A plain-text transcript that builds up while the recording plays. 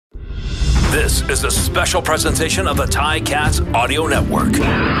This is a special presentation of the Ticats Audio Network.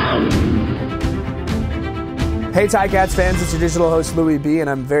 Hey Ticats fans, it's your digital host Louie B, and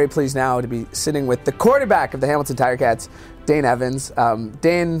I'm very pleased now to be sitting with the quarterback of the Hamilton Ticats, Dane Evans.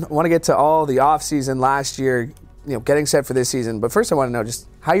 Dane, I want to get to all the off-season last year, getting set for this season. But first I want to know just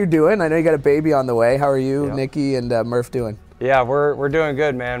how you're doing. I know you got a baby on the way. How are you, Nikki, and Murph doing? Yeah, we're doing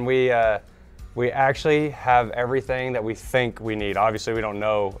good, man. We actually have everything that we think we need. Obviously, we don't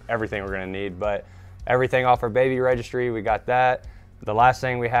know everything we're going to need, but everything off our baby registry, we got that. The last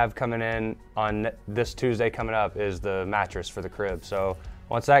thing we have coming in on this Tuesday coming up is the mattress for the crib. So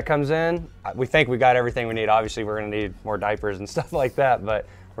once that comes in, we think we got everything we need. Obviously, we're going to need more diapers and stuff like that, but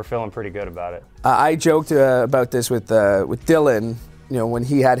we're feeling pretty good about it. I joked about this with Dylan, when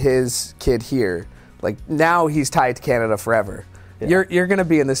he had his kid here. Like, now he's tied to Canada forever. Yeah. You're going to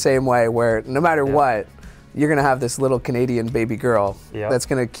be in the same way where no matter what, you're going to have this little Canadian baby girl that's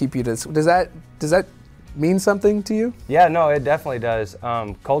going to keep you to. Does that mean something to you? Yeah, no, it definitely does.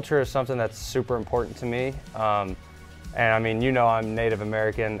 Culture is something that's super important to me. And I mean, I'm Native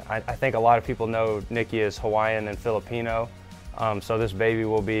American. I think a lot of people know Nikki is Hawaiian and Filipino. So this baby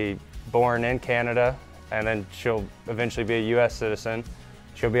will be born in Canada, and then she'll eventually be a U.S. citizen.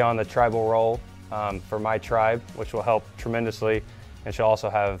 She'll be on the tribal roll for my tribe, which will help tremendously. And she'll also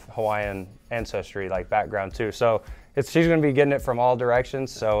have Hawaiian ancestry, like background too. So she's going to be getting it from all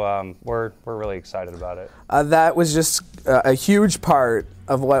directions. So we're really excited about it. That was just a huge part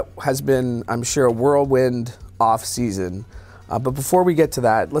of what has been, I'm sure, a whirlwind off season. But before we get to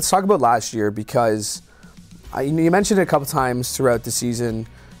that, let's talk about last year, because you mentioned it a couple times throughout the season.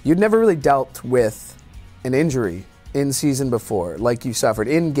 You'd never really dealt with an injury in season before, like you suffered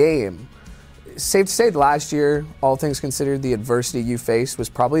in game. Safe to say that last year, all things considered, the adversity you faced was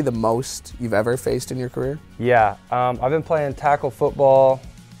probably the most you've ever faced in your career? Yeah, I've been playing tackle football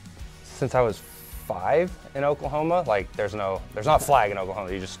since I was 5 in Oklahoma. Like, there's not flag in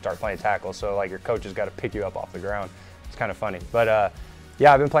Oklahoma. You just start playing tackle. So, like, your coach has got to pick you up off the ground. It's kind of funny. But,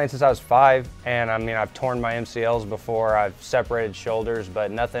 yeah, I've been playing since I was 5. And, I mean, I've torn my MCLs before. I've separated shoulders,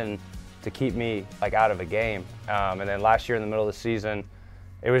 but nothing to keep me, like, out of a game. And then last year in the middle of the season,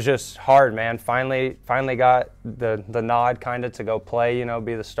 it was just hard, man. Finally got the nod kind of to go play,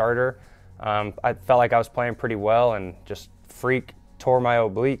 be the starter. I felt like I was playing pretty well, and just tore my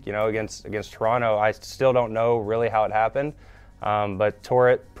oblique, against Toronto. I still don't know really how it happened, but tore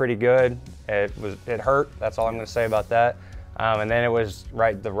it pretty good. It hurt. That's all I'm going to say about that. And then it was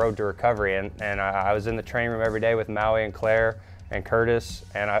the road to recovery, and I was in the training room every day with Maui and Claire and Curtis,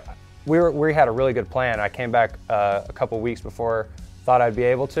 and we had a really good plan. I came back a couple weeks before thought I'd be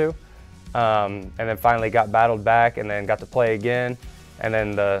able to, and then finally got battled back, and then got to play again. And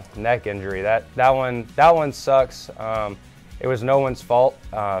then the neck injury, that one sucks. It was no one's fault.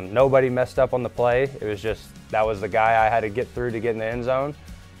 Nobody messed up on the play. It was just that was the guy I had to get through to get in the end zone,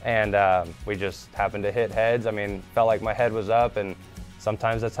 and we just happened to hit heads. I mean, felt like my head was up, and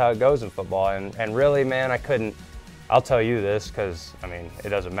sometimes that's how it goes in football. And really, man, I couldn't. I'll tell you this because, I mean, it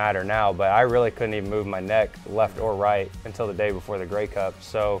doesn't matter now, but I really couldn't even move my neck left or right until the day before the Grey Cup.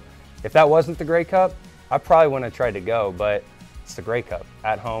 So if that wasn't the Grey Cup, I probably wouldn't have tried to go, but it's the Grey Cup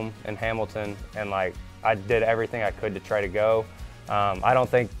at home in Hamilton, and I did everything I could to try to go. I don't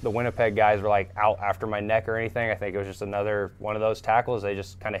think the Winnipeg guys were out after my neck or anything. I think it was just another one of those tackles. They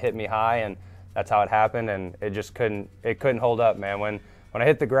just kind of hit me high, and that's how it happened, and it just couldn't hold up, man. When I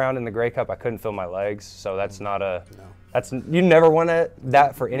hit the ground in the Grey Cup, I couldn't feel my legs, so that's not you never want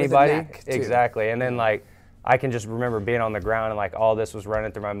that for anybody. With a neck, too. Exactly. And then I can just remember being on the ground, and all this was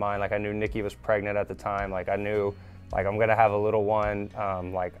running through my mind. I knew Nikki was pregnant at the time. I knew I'm gonna have a little one.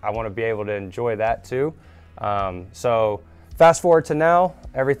 I want to be able to enjoy that too. So fast forward to now,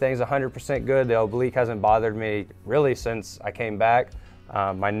 everything's 100% good. The oblique hasn't bothered me really since I came back.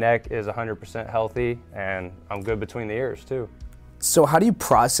 My neck is 100% healthy, and I'm good between the ears too. So how do you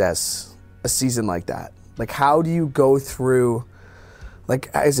process a season like that? How do you go through,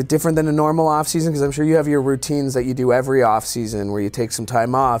 is it different than a normal off season? Because I'm sure you have your routines that you do every off season where you take some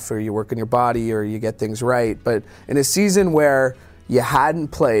time off, or you work on your body, or you get things right. But in a season where you hadn't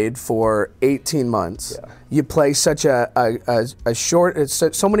played for 18 months, you play such a short,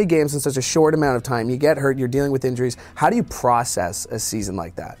 so many games in such a short amount of time, you get hurt, you're dealing with injuries. How do you process a season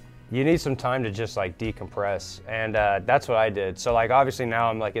like that? You need some time to just decompress, and that's what I did. So obviously now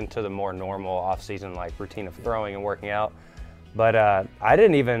I'm into the more normal off-season routine of throwing and working out, but I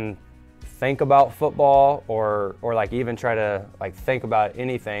didn't even think about football or even try to think about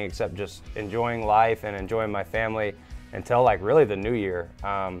anything except just enjoying life and enjoying my family until really the new year.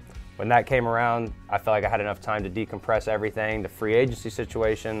 When that came around, I felt like I had enough time to decompress everything. The free agency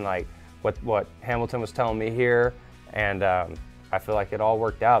situation, what Hamilton was telling me here, and I feel like it all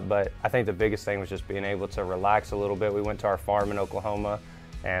worked out. But I think the biggest thing was just being able to relax a little bit. We went to our farm in Oklahoma,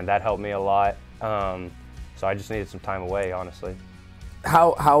 and that helped me a lot. So I just needed some time away, honestly.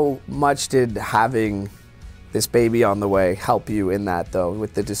 How much did having this baby on the way help you in that, though,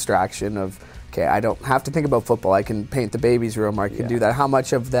 with the distraction of, okay, I don't have to think about football. I can paint the baby's room, or I can do that. How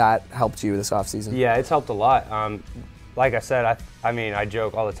much of that helped you this offseason? Yeah, it's helped a lot. Like I said, I mean, I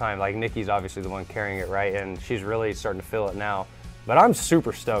joke all the time. Like, Nikki's obviously the one carrying it, right? And she's really starting to feel it now. But I'm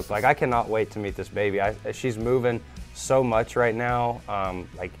super stoked. Like, I cannot wait to meet this baby. She's moving so much right now.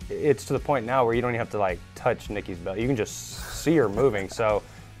 Like, it's to the point now where you don't even have to, like, touch Nikki's belly. You can just see her moving. So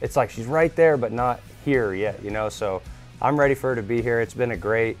it's like she's right there, but not here yet, you know? So I'm ready for her to be here. It's been a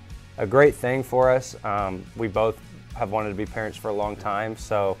great thing for us. We both have wanted to be parents for a long time.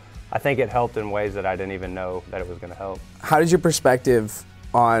 So I think it helped in ways that I didn't even know that it was going to help. How did your perspective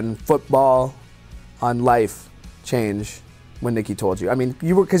on football, on life, change when Nikki told you? I mean,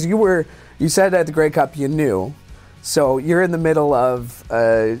 you said at the Grey Cup you knew, so you're in the middle of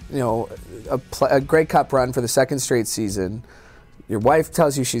a Grey Cup run for the second straight season. Your wife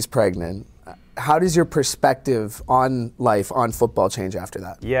tells you she's pregnant. How does your perspective on life, on football, change after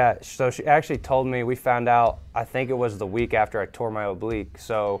that? Yeah, so she actually told me, we found out, I think it was the week after I tore my oblique.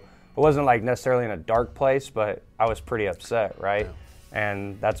 So it wasn't like necessarily in a dark place, but I was pretty upset, right? Yeah.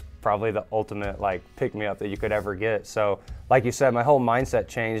 And that's probably the ultimate like pick-me-up that you could ever get. So like you said, my whole mindset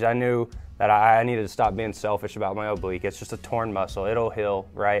changed. I knew that I needed to stop being selfish about my oblique. It's just a torn muscle. It'll heal,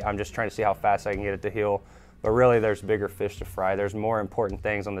 right? I'm just trying to see how fast I can get it to heal. But really, there's bigger fish to fry. There's more important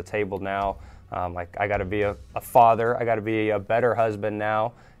things on the table now. Like, I got to be a father. I got to be a better husband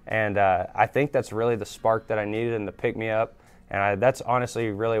now. And I think that's really the spark that I needed and the pick-me-up. And that's honestly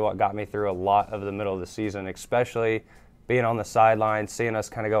really what got me through a lot of the middle of the season, especially being on the sideline, seeing us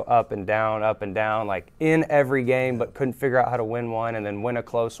kind of go up and down, like in every game, but couldn't figure out how to win one and then win a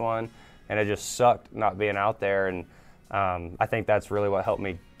close one. And it just sucked not being out there. And I think that's really what helped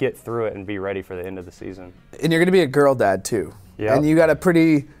me get through it and be ready for the end of the season. And you're going to be a girl dad, too. Yeah. And you got a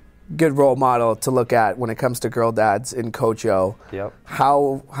pretty good role model to look at when it comes to girl dads in Coach O. Yep.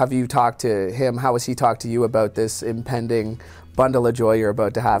 How have you talked to him? How has he talked to you about this impending bundle of joy you're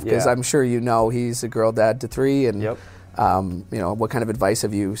about to have? Because I'm sure you know he's a girl dad to 3, and what kind of advice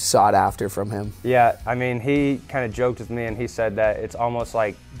have you sought after from him? Yeah, I mean, he kind of joked with me, and he said that it's almost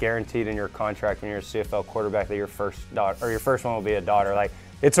like guaranteed in your contract when you're a CFL quarterback that your first daughter, or your first one will be a daughter. Like,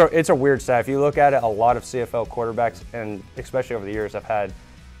 it's a weird stat. If you look at it, a lot of CFL quarterbacks, and especially over the years, have had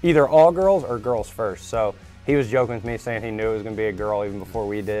either all girls or girls first. So he was joking with me, saying he knew it was going to be a girl even before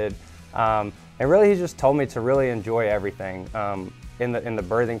we did. And really, he just told me to really enjoy everything. In the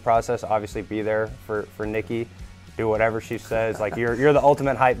birthing process, obviously be there for Nikki, do whatever she says. Like, you're the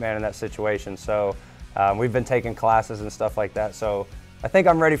ultimate hype man in that situation. So we've been taking classes and stuff like that. So I think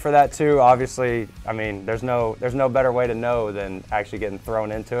I'm ready for that too. Obviously, I mean, there's no better way to know than actually getting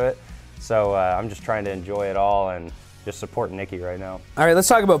thrown into it. So I'm just trying to enjoy it all and just support Nikki right now. All right, let's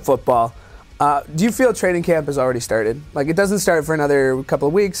talk about football. Do you feel training camp has already started? Like, it doesn't start for another couple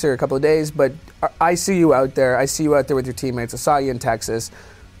of weeks or a couple of days, but I see you out there. I see you out there with your teammates. I saw you in Texas.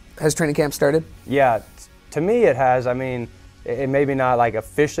 Has training camp started? Yeah, to me it has. I mean, it maybe not like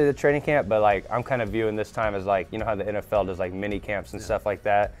officially the training camp, but like I'm kind of viewing this time as like, you know how the NFL does like mini camps and stuff like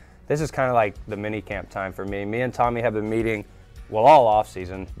that. This is kind of like the mini camp time for me. Me and Tommy have been meeting, well, all off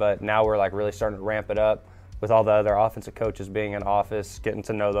season, but now we're like really starting to ramp it up with all the other offensive coaches being in office, getting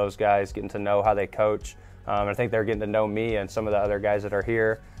to know those guys, getting to know how they coach. I think they're getting to know me and some of the other guys that are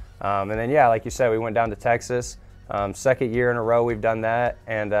here. And then, yeah, like you said, we went down to Texas. Second year in a row we've done that.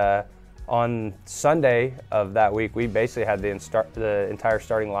 And on Sunday of that week, we basically had the entire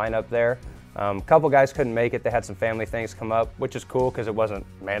starting lineup there. A couple guys couldn't make it. They had some family things come up, which is cool because it wasn't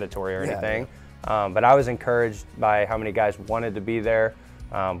mandatory or anything. Yeah. But I was encouraged by how many guys wanted to be there,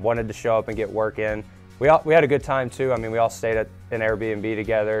 wanted to show up and get work in. We had a good time too. I mean, we all stayed at an Airbnb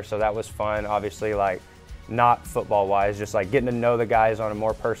together, so that was fun. Obviously, like, not football-wise, just like getting to know the guys on a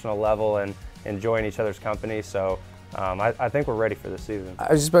more personal level and enjoying each other's company. So I think we're ready for the season.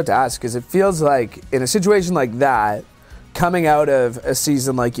 I was just about to ask, because it feels like in a situation like that, coming out of a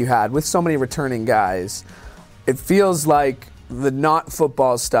season like you had with so many returning guys, it feels like the not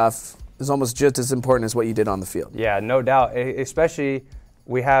football stuff is almost just as important as what you did on the field. Yeah, no doubt, especially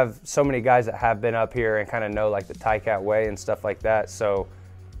we have so many guys that have been up here and kind of know like the Ticat way and stuff like that. So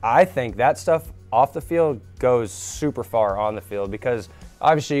I think that stuff off the field goes super far on the field, because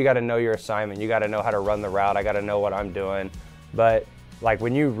obviously you got to know your assignment. You got to know how to run the route. I got to know what I'm doing. But like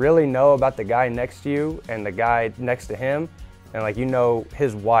when you really know about the guy next to you and the guy next to him, and like you know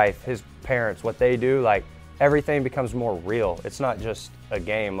his wife, his parents, what they do, like everything becomes more real. It's not just a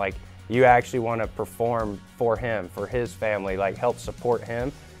game. Like you actually want to perform for him, for his family, like help support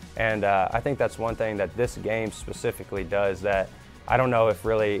him. And I think that's one thing that this game specifically does that I don't know if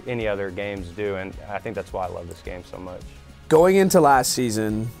really any other games do, and I think that's why I love this game so much. Going into last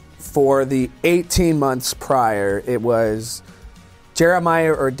season, for the 18 months prior, it was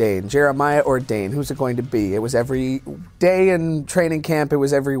Jeremiah or Dane, who's it going to be? It was every day in training camp, it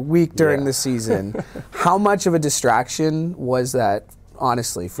was every week during the season. How much of a distraction was that,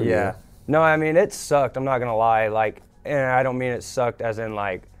 honestly, for you? No, I mean, it sucked, I'm not going to lie. Like, and I don't mean it sucked as in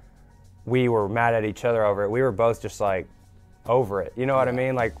like we were mad at each other over it. We were both just like over it. You know what I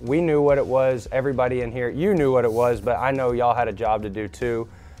mean? Like we knew what it was. Everybody in here, you knew what it was, but I know y'all had a job to do too.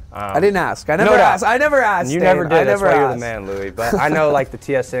 I didn't ask. I never asked. You Dane. never did. That's why you're the man, Louie. But I know like the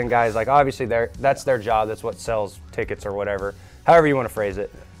TSN guys, like obviously that's their job. That's what sells tickets or whatever. However you want to phrase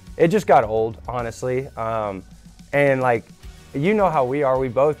it. It just got old, honestly. And like, you know how we are. We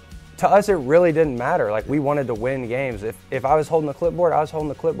both, to us, it really didn't matter. Like we wanted to win games. If I was holding the clipboard, I was holding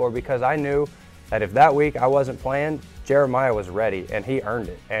the clipboard because I knew that if that week I wasn't playing, Jeremiah was ready and he earned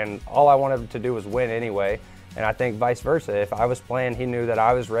it. And all I wanted to do was win anyway. And I think vice versa. If I was playing, he knew that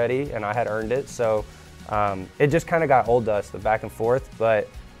I was ready and I had earned it. So it just kind of got old to us, the back and forth. But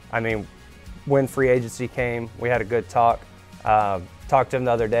I mean, when free agency came, we had a good talk. Talked to him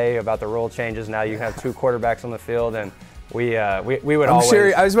the other day about the rule changes. Now you have two quarterbacks on the field, and we would always.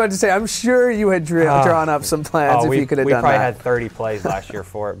 Sure, I was about to say, I'm sure you had drawn up some plans if you could have done that. We probably had 30 plays last year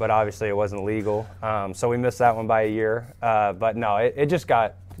for it, but obviously it wasn't legal. So we missed that one by a year. But no, it just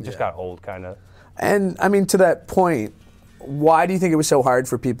got old, kind of. And I mean, to that point, why do you think it was so hard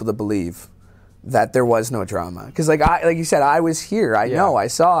for people to believe that there was no drama? Because like you said, I was here. I know, I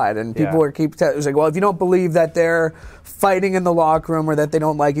saw it, and people were it was like, well, if you don't believe that they're fighting in the locker room or that they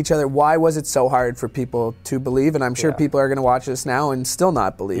don't like each other, why was it so hard for people to believe? And I'm sure people are going to watch this now and still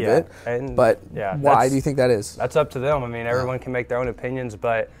not believe it. But why do you think that is? That's up to them. I mean, everyone can make their own opinions,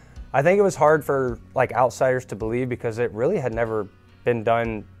 but I think it was hard for like outsiders to believe because it really had never been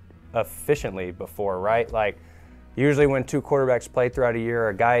done efficiently before, right? Like usually when two quarterbacks play throughout a year,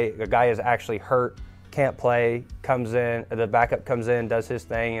 a guy is actually hurt, can't play, comes in, the backup comes in, does his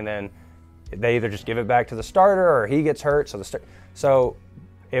thing, and then they either just give it back to the starter or he gets hurt. So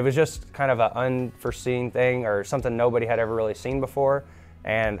it was just kind of an unforeseen thing or something nobody had ever really seen before.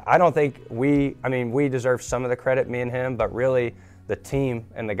 And I don't think we deserve some of the credit, me and him, but really the team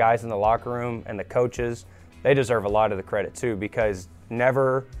and the guys in the locker room and the coaches, they deserve a lot of the credit too, because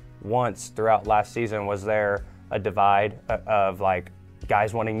never once throughout last season was there a divide of like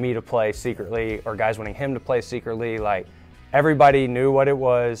guys wanting me to play secretly or guys wanting him to play secretly. Like everybody knew what it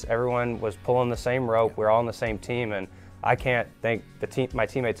was. Everyone was pulling the same rope. We're all on the same team, and I can't thank my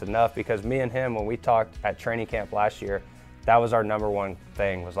teammates enough because me and him, when we talked at training camp last year, that was our number one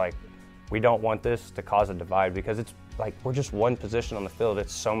thing, was like, we don't want this to cause a divide because it's like we're just one position on the field.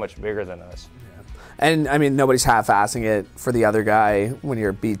 It's so much bigger than us. And I mean, nobody's half-assing it for the other guy when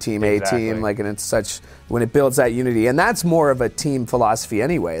you're B team, A team, like, and it's such when it builds that unity, and that's more of a team philosophy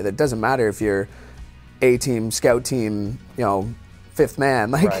anyway. That doesn't matter if you're A team, scout team, fifth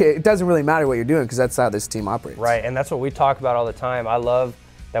man. Like it doesn't really matter what you're doing because that's how this team operates. Right, and that's what we talk about all the time. I love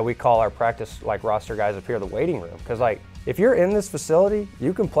that we call our practice like roster guys up here the waiting room because like if you're in this facility,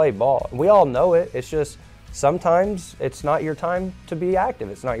 you can play ball. We all know it. It's just sometimes it's not your time to be active.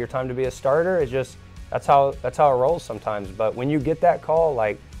 It's not your time to be a starter. It's just that's how it rolls sometimes. But when you get that call,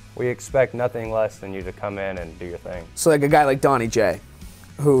 like we expect nothing less than you to come in and do your thing. So like a guy like Donnie J,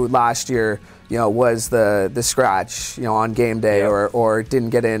 who last year, was the scratch, on game day or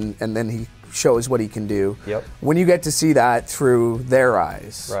didn't get in, and then he shows what he can do. Yep. When you get to see that through their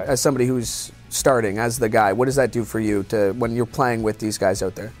eyes, right, as somebody who's starting as the guy, what does that do for you when you're playing with these guys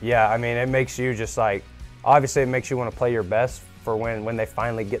out there? Yeah, I mean, it makes you just like, obviously it makes you want to play your best for when they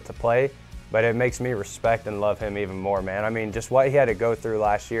finally get to play, but it makes me respect and love him even more, man. I mean, just what he had to go through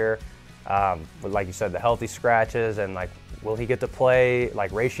last year, with, like you said, the healthy scratches and like, will he get to play?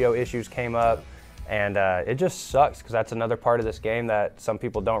 Like ratio issues came up, and it just sucks because that's another part of this game that some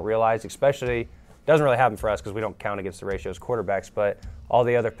people don't realize, especially, doesn't really happen for us because we don't count against the ratios quarterbacks, but all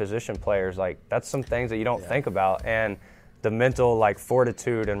the other position players, like that's some things that you don't think about. And the mental like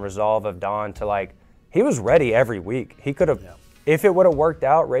fortitude and resolve of Don to like, he was ready every week. He could have, if it would have worked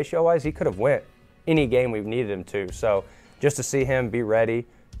out ratio-wise, he could have went any game we've needed him to. So just to see him be ready,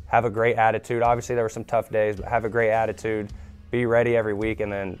 have a great attitude. Obviously there were some tough days, but have a great attitude, be ready every week, and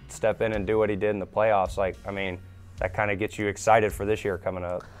then step in and do what he did in the playoffs. Like, I mean, that kind of gets you excited for this year coming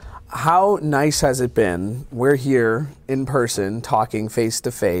up. How nice has it been? We're here in person talking face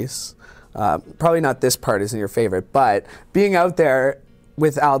to face. Probably not this part isn't your favorite, but being out there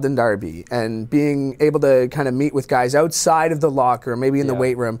with Alden Darby and being able to kind of meet with guys outside of the locker, maybe in the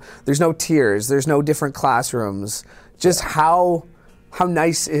weight room. There's no tiers. There's no different classrooms. Just how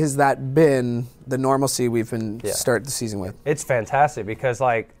nice has that been, the normalcy we've been starting the season with? It's fantastic because,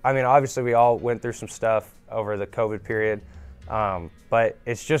 obviously we all went through some stuff over the COVID period, but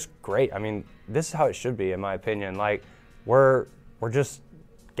it's just great. I mean, this is how it should be, in my opinion. Like, we're just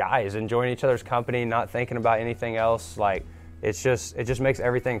guys enjoying each other's company, not thinking about anything else. Like, it just makes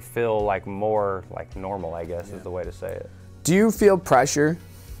everything feel like more like normal, I guess is the way to say it. Do you feel pressure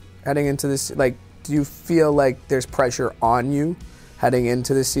heading into this? Like, do you feel like there's pressure on you heading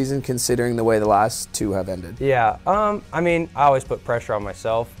into this season, considering the way the last two have ended? Yeah, I always put pressure on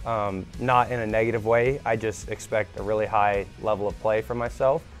myself, not in a negative way. I just expect a really high level of play from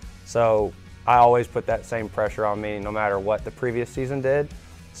myself. So I always put that same pressure on me no matter what the previous season did.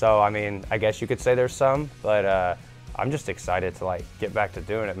 So, I guess you could say there's some, but I'm just excited to get back to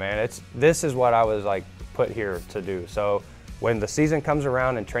doing it, man. This is what I was put here to do. So when the season comes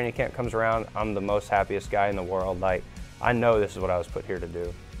around and training camp comes around, I'm the most happiest guy in the world. I know this is what I was put here to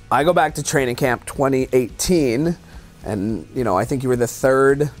do. I go back to training camp 2018, and I think you were the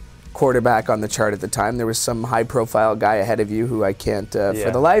third quarterback on the chart at the time. There was some high-profile guy ahead of you who I can't, for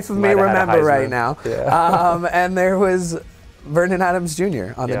the life of me, remember right now. Yeah. And there was Vernon Adams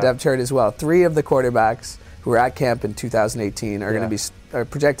Jr. on the depth chart as well. Three of the quarterbacks who were at camp in 2018 are going to be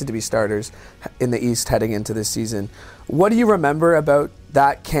projected to be starters in the East heading into this season. What do you remember about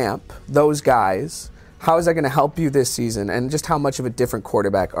that camp, those guys? How is that going to help you this season? And just how much of a different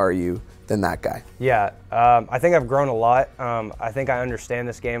quarterback are you than that guy? Yeah, I think I've grown a lot. I think I understand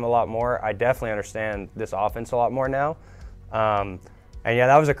this game a lot more. I definitely understand this offense a lot more now. And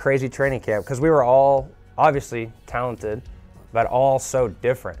that was a crazy training camp because we were all obviously talented, but all so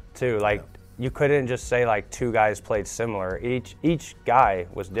different too. You couldn't just say two guys played similar. Each guy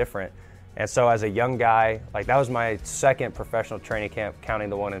was different. And so as a young guy, that was my second professional training camp,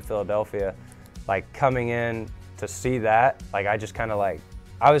 counting the one in Philadelphia. Coming in to see that, I just kind of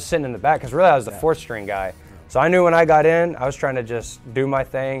I was sitting in the back because really I was the fourth string guy. So I knew when I got in, I was trying to just do my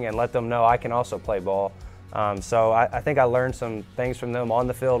thing and let them know I can also play ball. So I think I learned some things from them on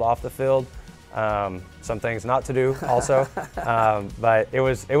the field, off the field. Some things not to do also, but it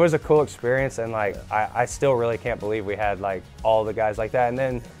was a cool experience, and I still really can't believe we had all the guys like that. And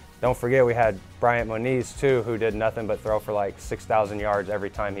then don't forget we had Bryant Moniz too, who did nothing but throw for 6,000 yards every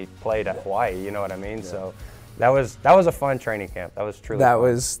time he played at Hawaii. You know what I mean? Yeah. So that was a fun training camp. That was truly fun.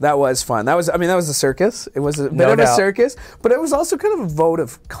 That was fun. That was a circus. It was a bit of a circus, but it was also kind of a vote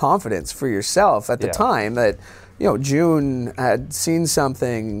of confidence for yourself at the time that. June had seen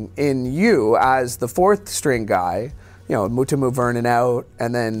something in you as the fourth string guy, to move Vernon out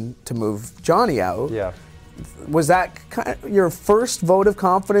and then to move Johnny out. Yeah. Was that kind of your first vote of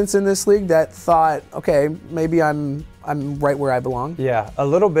confidence in this league that thought, okay, maybe I'm right where I belong? Yeah, a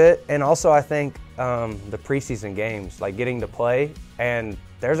little bit. And also I think the preseason games, getting to play. And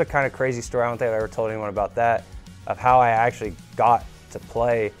there's a kind of crazy story, I don't think I've ever told anyone about that, of how I actually got to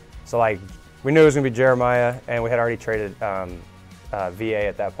play. So we knew it was going to be Jeremiah, and we had already traded VA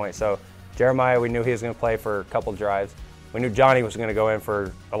at that point. So Jeremiah, we knew he was going to play for a couple drives. We knew Johnny was going to go in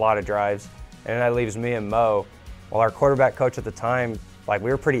for a lot of drives. And that leaves me and Mo. Well, our quarterback coach at the time, we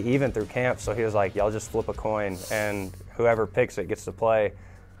were pretty even through camp, so he was like, y'all just flip a coin, and whoever picks it gets to play.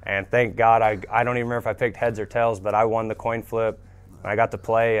 And thank God, I don't even remember if I picked heads or tails, but I won the coin flip, and I got to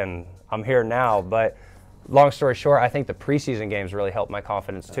play, and I'm here now. But long story short, I think the preseason games really helped my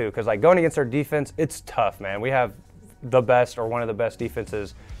confidence too, because going against our defense, it's tough, man. We have the best or one of the best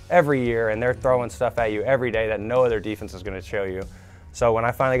defenses every year, and they're throwing stuff at you every day that no other defense is going to show you. So when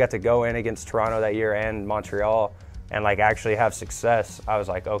I finally got to go in against Toronto that year and Montreal and actually have success, I was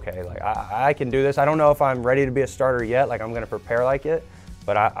like, okay, I can do this. I don't know if I'm ready to be a starter yet, I'm going to prepare it,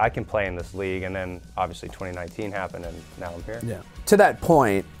 but I can play in this league. And then obviously 2019 happened, and now I'm here. Yeah. To that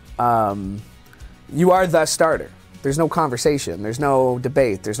point, you are the starter. There's no conversation. There's no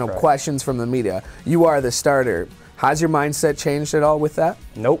debate. There's no questions from the media. You are the starter. Has your mindset changed at all with that?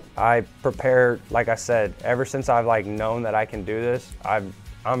 Nope. I prepare, like I said, ever since I've known that I can do this,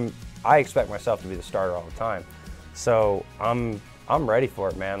 I expect myself to be the starter all the time. So I'm ready for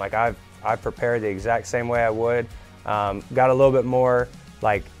it, man. I've prepared the exact same way I would. Got a little bit more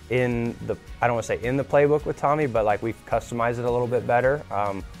in the, I don't want to say in the playbook with Tommy, but we've customized it a little bit better.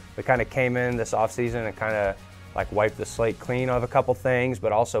 We kind of came in this offseason and kind of wiped the slate clean of a couple things,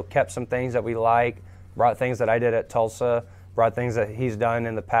 but also kept some things that we brought things that I did at Tulsa brought things that he's done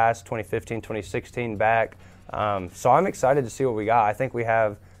in the past, 2015, 2016 back. So I'm excited to see what we got. I think we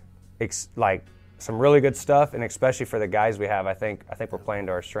have like some really good stuff, and especially for the guys we have, I think we're playing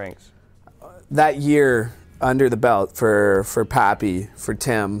to our strengths. That year under the belt for Pappy, for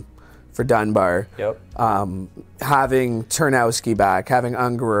Tim, for Dunbar. Yep. Having Turnowski back, having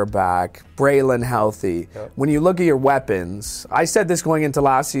Ungerer back, Braylon healthy. Yep. When you look at your weapons, I said this going into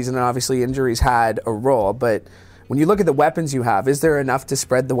last season, and obviously injuries had a role, but when you look at the weapons you have, is there enough to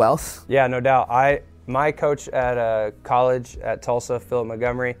spread the wealth? Yeah, no doubt. My coach at college at Tulsa, Philip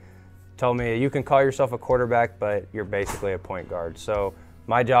Montgomery, told me you can call yourself a quarterback, but you're basically a point guard. So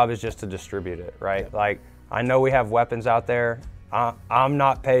my job is just to distribute it, right? Yeah. Like, I know we have weapons out there. I'm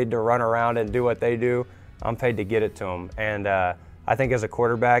not paid to run around and do what they do. I'm paid to get it to them. And I think as a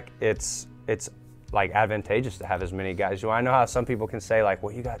quarterback, it's like advantageous to have as many guys. I know how some people can say like,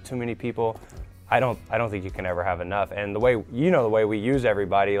 well, you got too many people. I don't think you can ever have enough. And the way we use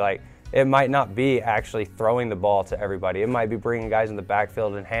everybody, like, it might not be actually throwing the ball to everybody. It might be bringing guys in the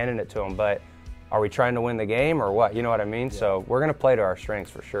backfield and handing it to them. But are we trying to win the game or what? You know what I mean? Yeah. So we're going to play to our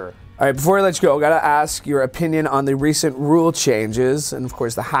strengths for sure. All right, before I let you go, I got to ask your opinion on the recent rule changes. And, of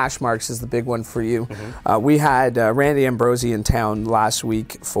course, the hash marks is the big one for you. Mm-hmm. We had Randy Ambrosi in town last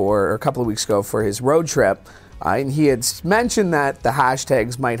week or a couple of weeks ago for his road trip. And he had mentioned that the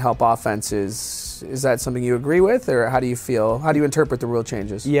hashtags might help offenses. Is that something you agree with, or how do you feel? How do you interpret the rule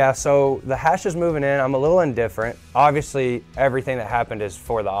changes? Yeah, so the hash is moving in. I'm a little indifferent. Obviously, everything that happened is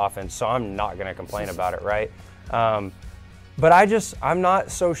for the offense, so I'm not going to complain about it, right? But I'm not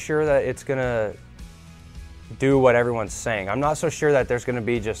so sure that it's going to do what everyone's saying. I'm not so sure that there's going to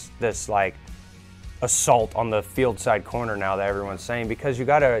be just this, like, assault on the field side corner now that everyone's saying, because you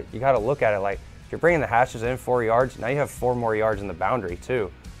gotta look at it like, if you're bringing the hashes in 4 yards, now you have 4 more yards in the boundary too.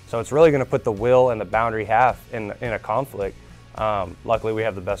 So it's really going to put the will and the boundary half in a conflict. Luckily, we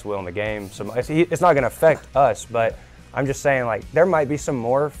have the best will in the game, so it's not going to affect us. But I'm just saying, like, there might be some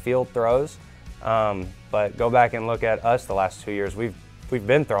more field throws. But go back and look at us the last 2 years. We've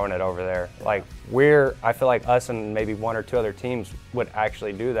been throwing it over there. Like, I feel like us and maybe 1 or 2 other teams would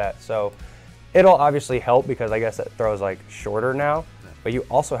actually do that. So it'll obviously help because I guess that throw is like shorter now. But you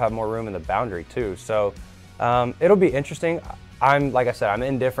also have more room in the boundary too. So it'll be interesting. Like I said, I'm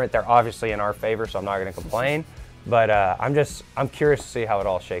indifferent. They're obviously in our favor, so I'm not going to complain. But I'm curious to see how it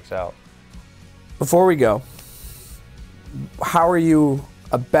all shakes out. Before we go, how are you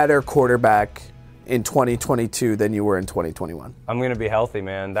a better quarterback in 2022 than you were in 2021? I'm going to be healthy,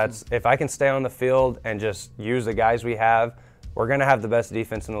 man. If I can stay on the field and just use the guys we have, we're going to have the best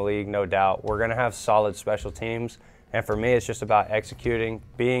defense in the league, no doubt. We're going to have solid special teams. And for me, it's just about executing,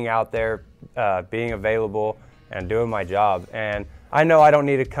 being out there, being available, and doing my job. And I know I don't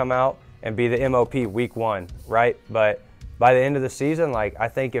need to come out and be the MOP week 1, right? But by the end of the season, like, I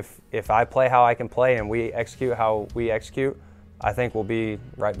think if I play how I can play and we execute how we execute, I think we'll be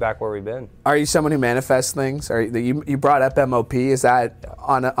right back where we've been. Are you someone who manifests things? You brought up MOP. Is that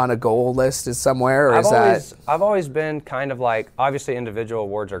on a goal list somewhere, or I've always been kind of like, obviously individual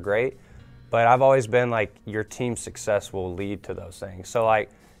awards are great, but I've always been like, your team's success will lead to those things. So, like,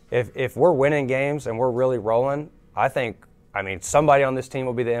 if we're winning games and we're really rolling, I mean, somebody on this team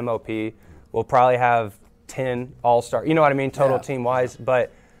will be the MOP. We'll probably have 10 all-star, you know what I mean, total team-wise.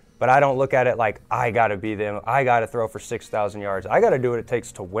 But I don't look at it like, I got to be them. I got to throw for 6,000 yards. I got to do what it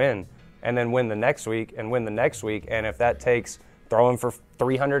takes to win, and then win the next week and win the next week. And if that takes throwing for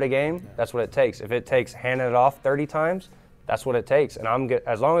 300 a game, that's what it takes. If it takes handing it off 30 times, that's what it takes. And I'm good.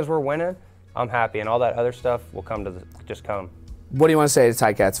 As long as we're winning, I'm happy, and all that other stuff will just come. What do you want to say to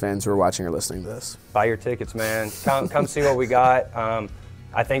Ticats fans who are watching or listening to this? Buy your tickets, man. Come see what we got.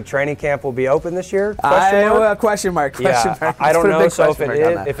 I think training camp will be open this year. Question mark. I don't know. So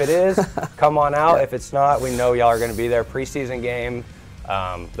if it is, come on out. If it's not, we know y'all are going to be there. Preseason game,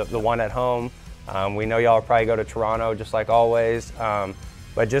 the one at home. We know y'all will probably go to Toronto just like always.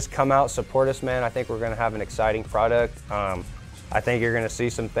 But just come out, support us, man. I think we're going to have an exciting product. I think you're going to see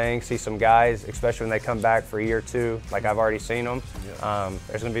some things, see some guys, especially when they come back for year 2, like I've already seen them.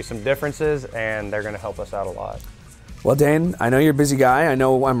 There's going to be some differences, and they're going to help us out a lot. Well, Dane, I know you're a busy guy. I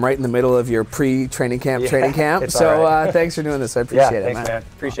know I'm right in the middle of your pre-training camp training camp. So right. Thanks for doing this. I appreciate it, Thanks, man.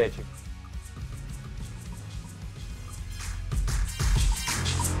 Appreciate you.